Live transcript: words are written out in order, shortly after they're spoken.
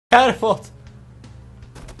Catapult!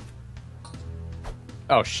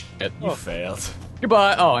 Oh shit. You failed.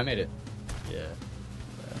 Goodbye. Oh, I made it. Yeah.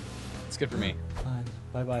 It's good for me. Fine.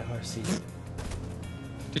 Bye-bye, Horsey.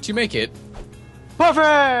 Did you make it?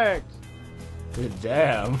 Perfect! Dude,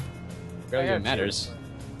 damn. Barely even matters.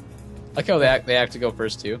 I like how they have to go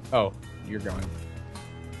first too. Oh, you're going.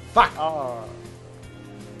 Fuck! Oh.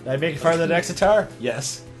 Did I make it farther than the next guitar?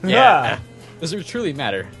 Yes. Yeah. Does it truly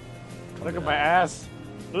matter? Look at my ass.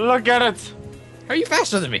 Look at it! How are you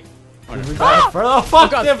faster than me? Oh,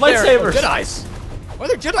 fuck! God, They have lightsabers! Jedi's! Why are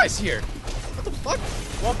there Jedi's here? What the fuck?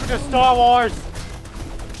 Welcome to Star Wars!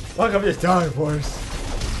 Welcome to Star Wars.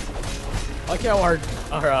 I like how our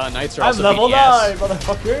knights are I'm also level 9, BDS.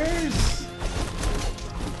 motherfuckers!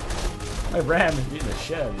 My ram is beating the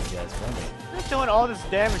shit out of these guys for me. You're doing all this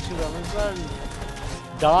damage to them. It's not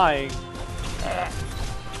dying.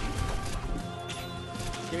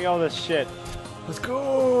 Give me all this shit. Let's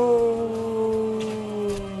go!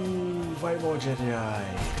 Fight more Jedi.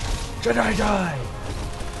 Jedi die!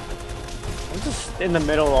 I'm just in the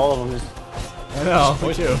middle of all of them. I know,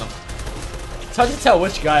 me too. It's hard to tell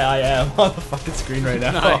which guy I am on the fucking screen right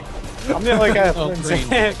now. No. I'm the only guy that Oh, blends green.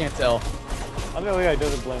 in. I can't tell. I'm the only guy that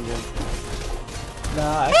doesn't blend in.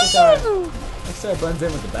 Nah, actually it blends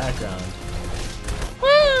in with the background.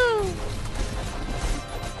 Woo!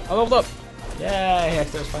 I leveled up. Yay,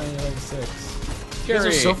 Hector's finally level 6. You guys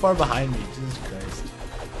are so far behind me, Jesus Christ.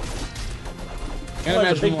 Can't Oh,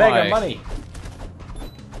 imagine it's a big why. bag of money.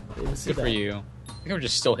 Didn't see Good for that. you. I think we're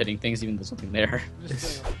just still hitting things even though there's nothing there. I'm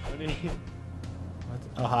just doing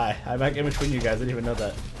Oh, hi. I'm back in between you guys. I didn't even know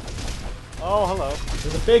that. Oh, hello.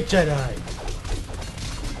 There's a big Jedi.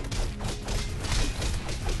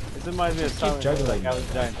 This reminds me of Silent Hill, juggling. like I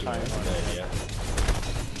was giant time. That's a good idea.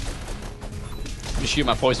 You shoot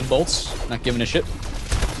my poison bolts. Not giving a shit.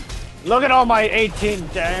 Look at all my 18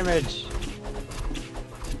 damage.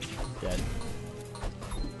 Dead.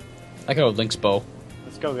 I got a Link's bow.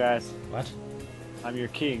 Let's go, guys. What? I'm your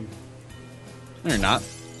king. No, you're not.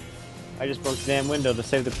 I just broke the damn window to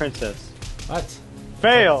save the princess. What?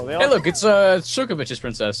 Fail! They all Hey, look, it's Chocovich's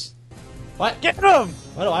princess. What? Get him!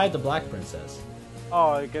 Why do I have the black princess? Oh,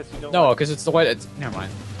 I guess you don't. No, like- because it's the white. It's, never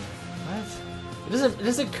mind. What? It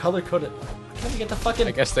isn't color coded. Can we get the fucking?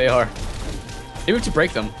 I guess they are. Maybe we have to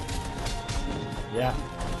break them. Yeah.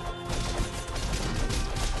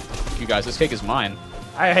 You guys, this cake is mine.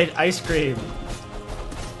 I hate ice cream.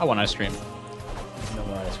 I want ice cream. No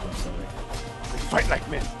more ice cream, sorry. Fight like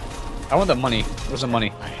men. I want the money. Where's the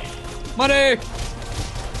money? Money! I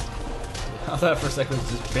thought for a second it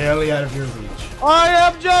was just barely out of your reach. I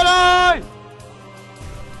am Jedi!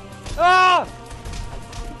 Ah!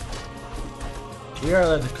 We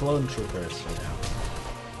are the clone troopers for now.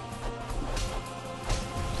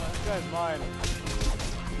 This guy's mine.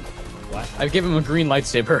 What? I've given him a green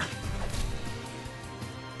lightsaber.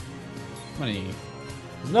 Money.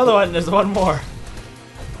 There's another one. There's one more.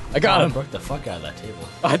 I got I him. broke the fuck out of that table.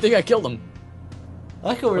 I think I killed him. I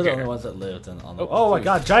like how we're the Okay. only ones that lived on the. Oh, Oh my please.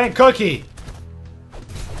 god, giant cookie!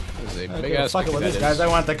 This is a Okay, big ass fuck it cookie with that this, guys. is. I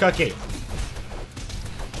want the cookie.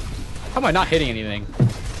 How am I not hitting anything?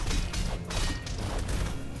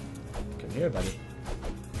 Come here, buddy.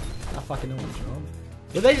 Not fucking know what's wrong.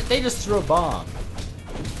 Yeah, they just threw a bomb.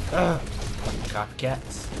 Ugh. Fucking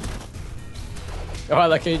copycats. Oh, I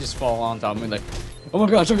like how you just fall on top of me like, oh my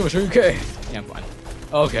god, Chocovich, are you okay? Yeah, I'm fine.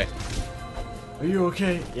 Okay. Are you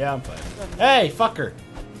okay? Yeah, I'm fine. Hey, fucker!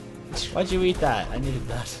 Why'd you eat that? I needed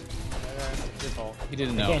that. It's your fault. He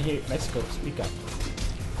didn't I know. can't hear. Mexico, speak up.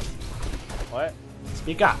 What?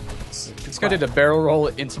 Speak up. This guy did a barrel roll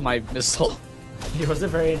into my missile. He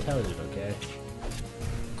wasn't very intelligent, okay?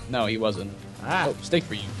 No, he wasn't. Ah. Oh, steak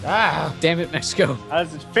for you. Ah! Damn it, Mexico. How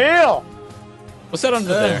does it feel? What's that under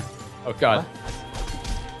there? Oh god.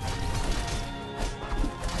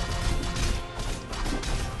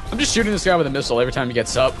 I'm just shooting this guy with a missile every time he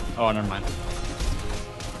gets up. Oh, never mind.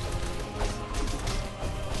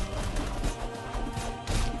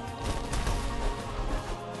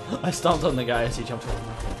 I stomped on the guy as he jumped over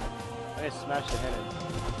my head. I just smashed the head in.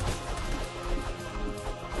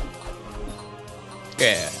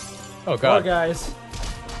 Yeah. Oh More god. guys.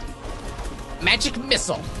 Magic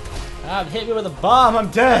missile. Ah, hit me with a bomb.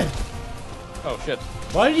 I'm dead. Oh shit.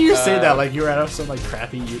 Why did you say that like you were out of some like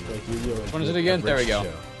crappy Yu-Gi-Oh! When is it again? There we go.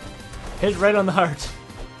 Show. Hit right on the heart.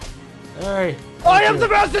 Alright. I am the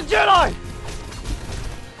Master Jedi!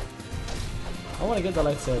 I want to get the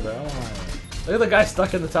lightsaber. I want it. Look at the guy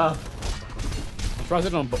stuck in the top. I'm surprised they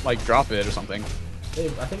don't like drop it or something. I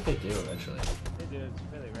think they do eventually. They did. It's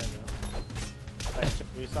really rare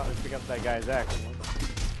though. We saw him pick up that guy's axe.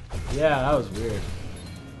 Yeah, that was weird.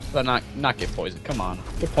 But not get poisoned. Come on.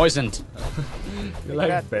 Get poisoned. You're like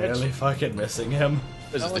That barely bitch. fucking missing him.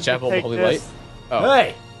 This is the one chapel of can the Holy take Light. this. Oh.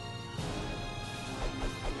 Hey!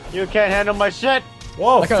 You can't handle my shit.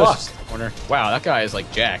 Whoa, That guy was fuck! just in the corner. Wow, that guy is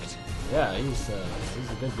like jacked. Yeah, he's a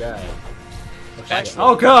good guy. Bashful.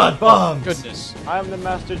 Oh god, bombs! Goodness. I'm the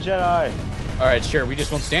Master Jedi. Alright, sure. We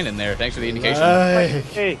just won't stand in there. Thanks for the indication. Like,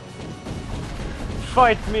 Hey.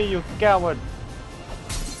 Fight me, you coward.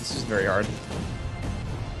 This is very hard.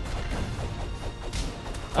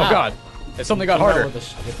 Ah. Oh god. It suddenly got harder. I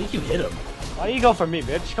think you hit him. Why do you go for me,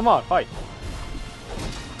 bitch? Come on, fight.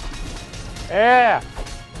 Yeah.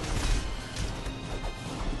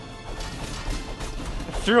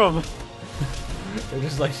 I threw him. They're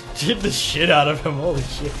just like hit the shit out of him. Holy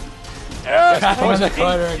shit! Yeah, Trap him in the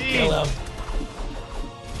corner and kill him.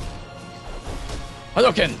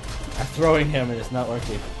 Hadouken! I'm throwing him and it's not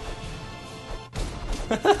working.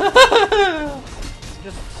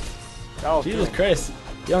 Just. Oh, Jesus Christ!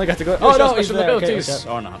 You only got to go. Oh Oh no, no, he's special there. Okay, abilities. okay.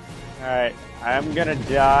 Oh no. Alright, I'm gonna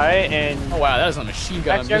die and. Oh wow, that is a machine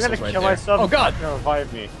gun. Actually, I'm gonna missiles kill right there. myself. Oh god! You're gonna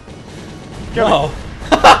revive me. Kill me. No.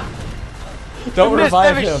 Don't You missed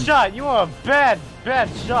revive every him. shot. You are a bad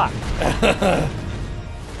shot.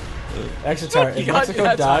 Exeter, if You got me Mexico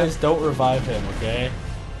that time. dies, don't revive him, okay?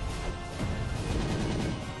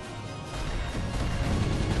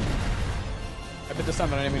 I bet this time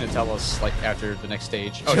they're not even gonna tell us like after the next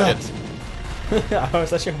stage. Oh Yeah. shit. I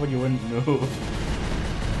was actually hoping you wouldn't move.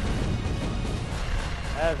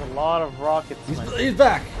 That is a lot of rockets. He's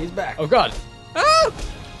back. He's back. Oh god. Ah!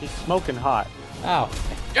 He's smoking hot. Ow.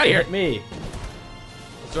 Get here. Hit me.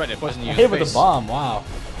 That's right, it wasn't you. I in hit the with a face. bomb. Wow.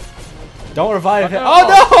 Don't revive him. no.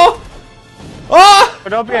 Oh no! Ah! But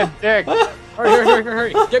don't be a dick.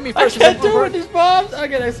 Hurry. Get me I first. can't do it with these bombs. I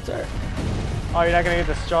get extra. Oh, you're not gonna get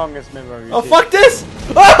the strongest member of your Oh team. fuck this!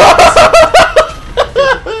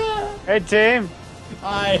 Hey, team.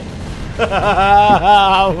 Hi. Coming!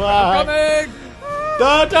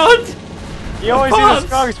 Don't! You always be the bombs.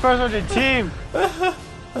 strongest person on your team.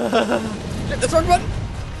 That's wrong button.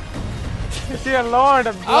 Dear Lord,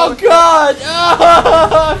 I'm Oh god!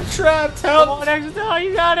 Oh, I'm trapped! Come Help! on, Exeter,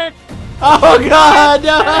 you got it. Oh god!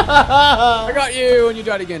 I No! got you, and you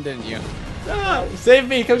died again, didn't you? No! Save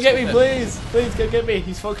me! Come get me, please! Please come get me!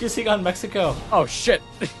 He's focusing on Mexico. Oh shit.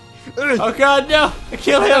 Oh god, no!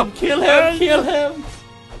 Kill him! Kill him! Kill him!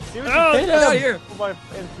 See what Oh, you hit get out him. of here. do by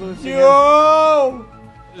influencing him? No!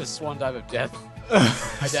 This is swan dive of death.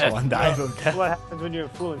 Swan dive of death. What happens when you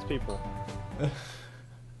influence people?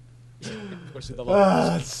 Pushing the Ah,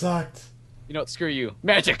 levels. that sucked. You know what? Screw you.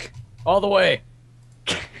 Magic. All the way.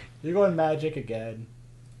 You're going magic again.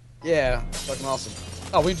 Yeah. Fucking awesome.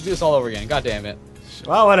 Oh, we have to do this all over again. God damn it.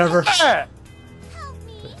 Well, whatever. Ah!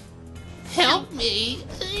 Help me.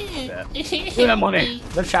 Give me that money.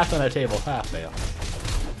 They're trapped on a table. Ah, fail.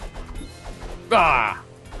 Ah.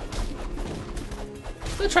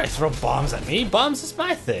 Don't try to throw bombs at me. Bombs is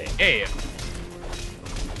my thing. Yeah.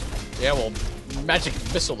 Yeah, well, magic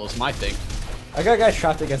missile is my thing. I got a guy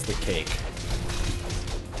trapped against the cake.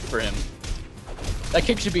 For him. That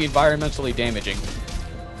cake should be environmentally damaging.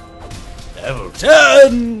 Level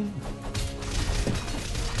 10!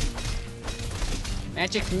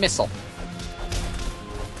 Magic missile.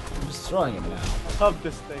 I'm just throwing him now. I love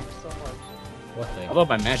this thing so much. What thing? I love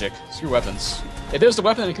my magic. Screw weapons. If there's a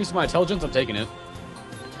weapon that increases my intelligence, I'm taking it.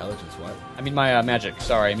 Intelligence, what? I mean my magic.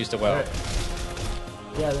 Sorry, I'm used to WoW.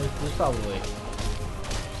 Yeah, there's probably...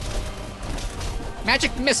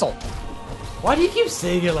 Magic missile. Why do you keep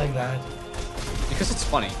saying it like that? Because it's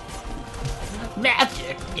funny.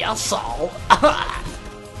 Magic, yes, all.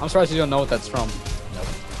 I'm surprised you don't know what that's from. Nope.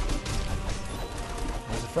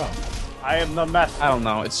 Where's it from? I am the master. I don't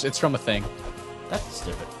know. It's from a thing. That's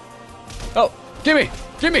stupid. Oh, gimme!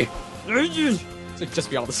 It's like just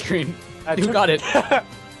beyond the screen. I You took- got it.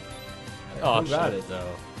 Oh, Who got shit. it,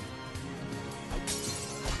 though?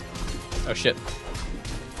 Oh shit.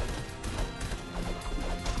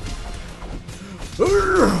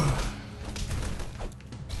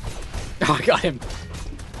 Oh, I got him.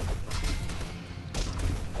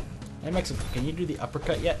 Hey, Mexico, can you do the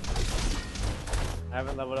uppercut yet? I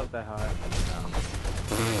haven't leveled up that high.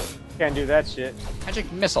 Can't do that shit.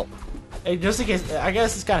 Magic missile. Hey, just in case, I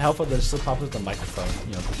guess it's kind of helpful that it still pops with the microphone,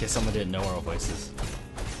 you know, in case someone didn't know our voices.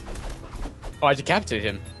 Oh, I decapitated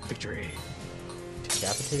him. Victory.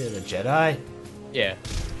 Decapitated a Jedi? Yeah.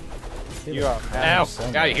 You are. Ow! so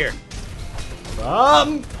Get out of here.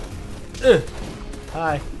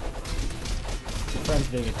 Hi. Your friend's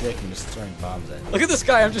being a dick and just throwing bombs at me. Look at this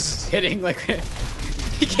guy. I'm just hitting like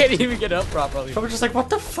he can't even get up properly. I was just like, what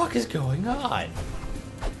the fuck is going on?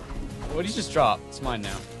 What did he just drop? It's mine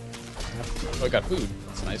now. Oh, I got food.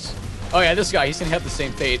 That's nice. Oh yeah, this guy, he's gonna have the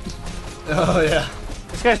same fate. Oh yeah.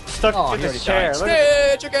 This guy's stuck Oh, in he already this chair. died. Look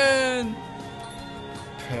at Stay, chicken!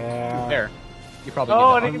 Bear. You probably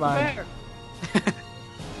Oh, I need didn't that get one.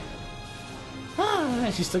 the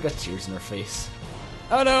bear. She still got tears in her face.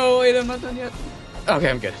 Oh no, wait, I'm not done yet. Okay,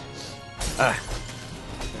 I'm good. My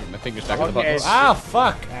fingers back on the Okay. buttons. Ah,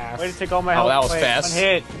 fuck. Ass. Way to take all my Oh, health. that was away. fast. One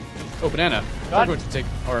hit. Oh, banana. God. I'm going to take...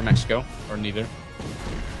 Or Mexico. Or neither.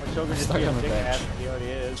 Well, Joker just Stuck be a on the dick bench. ass, he already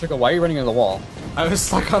is. Chico, why are you running into the wall? I was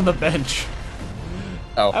stuck on the bench.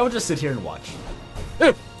 I Oh. would just sit here and watch.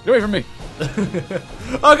 Get away from me!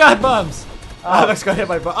 Oh god, bombs! Oh. Alex got hit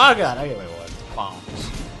by bombs. Oh god, I get my one. Bombs.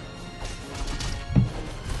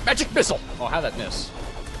 Magic missile! Oh, how'd that miss?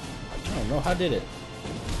 I don't know, how did it?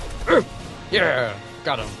 Yeah!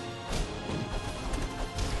 Got him.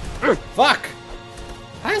 Fuck!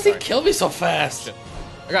 How does he kill me so fast? Shit.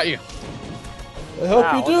 I got you. I hope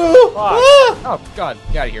Ow, you what do! the fuck? Ah! Oh, God.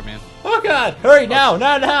 Get out of here, man. Oh god! Hurry now!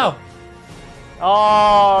 Now!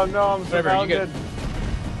 Oh no, I'm Whatever, you surrounded. Yeah,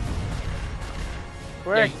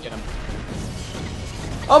 Quick. you get him.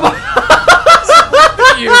 Oh my!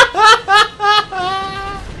 You.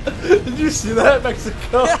 Did you see that,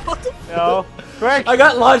 Mexico? No. Quick. I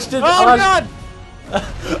got launched into. Oh god.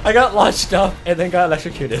 I got launched up and then got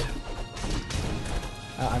electrocuted.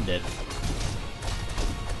 I'm dead.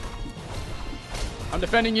 I'm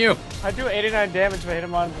defending you. I do 89 damage if I hit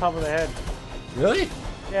him on top of the head. Really?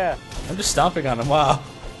 Yeah. I'm just stomping on him. Wow.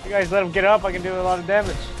 You guys let him get up, I can do a lot of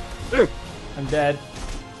damage. I'm dead.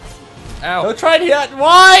 Ow. Don't try to hit.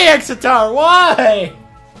 Why, Exitar? Why?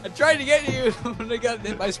 I tried to get you when I got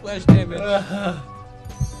hit by splash damage.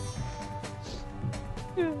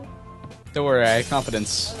 Don't worry, I have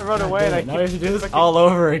confidence. I run away and I Now we have to do this fucking all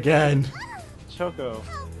over again. Choco.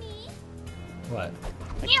 What?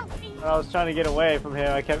 When I was trying to get away from him,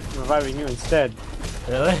 I kept reviving you instead.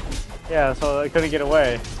 Really? Yeah, so I couldn't get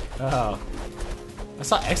away. Oh. I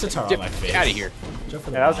saw Exitar on my face. Get out of here. Jump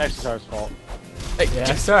for the Yeah, that was bombs. Exitar's fault. Hey, Yeah,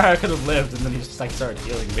 just- sorry, I could have lived, and then he just like started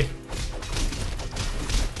healing me. You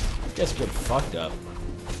guys get fucked up.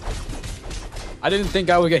 I didn't think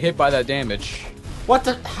I would get hit by that damage. What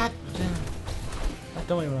the? I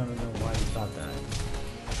don't even want to know why you thought that.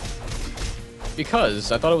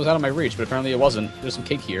 Because I thought it was out of my reach, but apparently it wasn't. There's some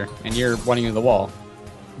cake here, and you're running into the wall.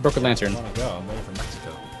 Broke a lantern. I want to go. I'm waiting for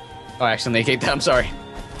Mexico. Oh, I accidentally ate that. I'm sorry.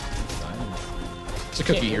 Fine. It's a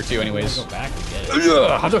cookie here, too, anyways. Go back and get it.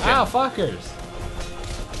 Hadouken. Ow, fuckers!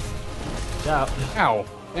 Ciao. Ow.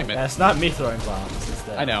 Damn it. That's not me throwing bombs. It's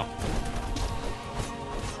that. I know.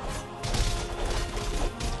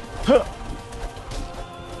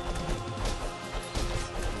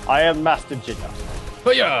 I am Master Jigger.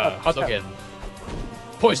 But yeah, Hadouken.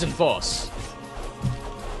 Poison Force.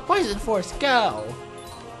 Poison Force, go!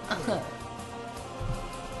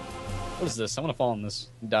 What is this? I want to fall in this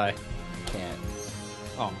and die. Can't.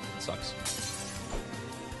 Oh, it sucks.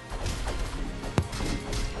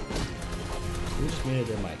 You just muted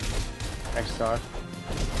their mic. Exitar.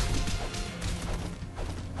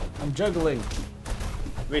 I'm juggling.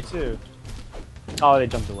 Me too. Oh, they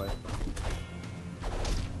jumped away.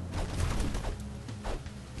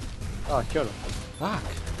 Oh, I killed him. Fuck.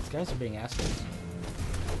 These guys are being assholes.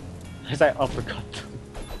 As I uppercut them.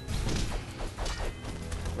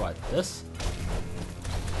 What? This?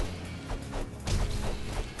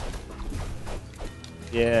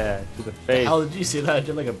 Yeah, to the face. How did you see that? I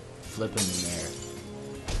did like a flip in the air.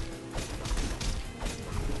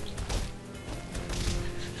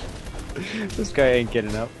 This guy ain't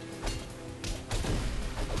getting up.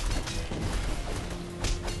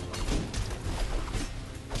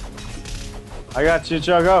 I got you,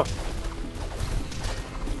 Choco.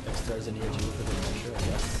 Extras in here too for the measure, I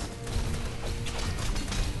guess.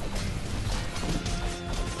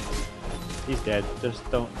 He's dead. Just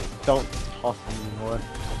don't toss him anymore.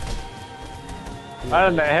 Right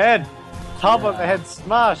on the head. Top of the head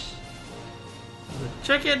smash.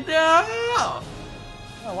 Chicken down! Oh,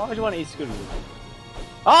 why would you want to eat Scooter?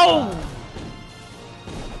 Oh!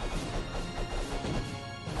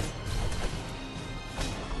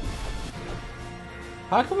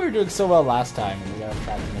 How come we were doing so well last time and we got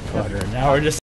trapped in the corner and now we're just